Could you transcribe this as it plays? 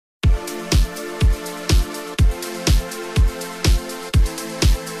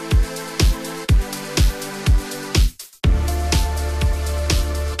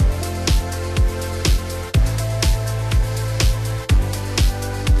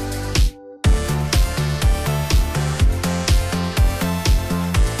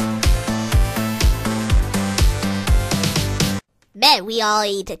we all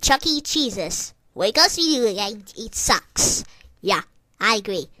eat Chuck E. Cheeses. Because you eat socks. Yeah, I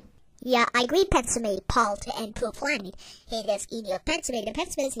agree. Yeah, I agree, Pencilmate, Pault, and Poor Planet. He does eat your Pencilmate, and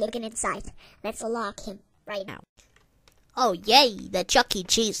Pencilmate is looking inside. Let's lock him right now. Oh, yay, the Chuck E.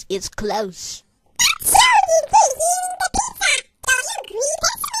 Cheese is close.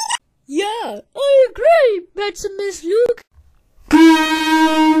 Yeah, I agree, Pencilmate Luke.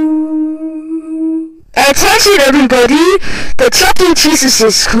 Attention everybody, the Chuck E. Cheese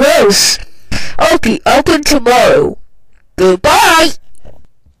is closed. I'll be open tomorrow. Goodbye.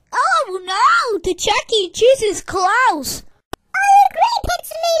 Oh no, the Chuck E. Cheese is closed. I agree,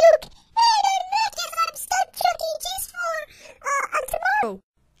 Pencilmate Luke. And I'm not gonna stop Chuck E. Cheese for tomorrow.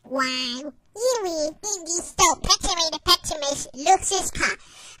 Wow, you really think you stole Pencilmate Luke's car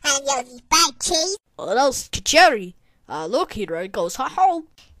and you'll buy cheese? Oh, that's Cherrie. Look, here it goes home.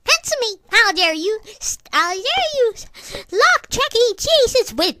 Pencilmate, how dare you lock Chuck E.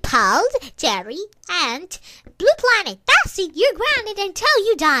 Cheeses with Pault, Cherrie, and Blue Planet. That's it, you're grounded until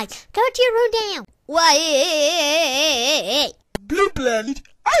you die. Go to your room now. Wait. Blue Planet,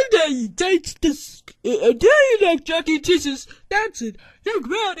 I dare you take this. I dare you like Chuck E. Cheeses. That's it. You're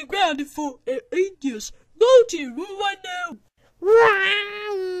grounded for 8 years. Go to your room right now.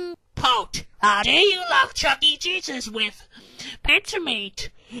 Wow. Pault, how dare you lock Chuck E. Cheeses with Pencilmate,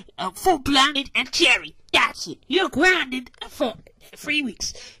 Full Planet, and Cherrie. That's it. You're grounded for 3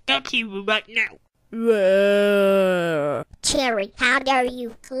 weeks. Go to your room right now. Cherrie, how dare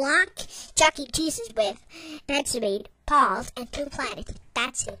you lock Chuck E. Cheeses with Pencilmate, Pault, and Blue Planet.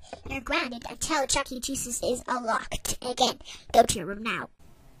 That's it. You're grounded until Chuck E. Cheeses is unlocked. Again, go to your room now.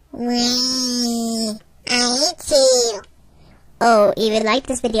 I hate you. Oh, if you like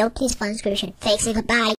this video, please follow the description. Thanks and goodbye.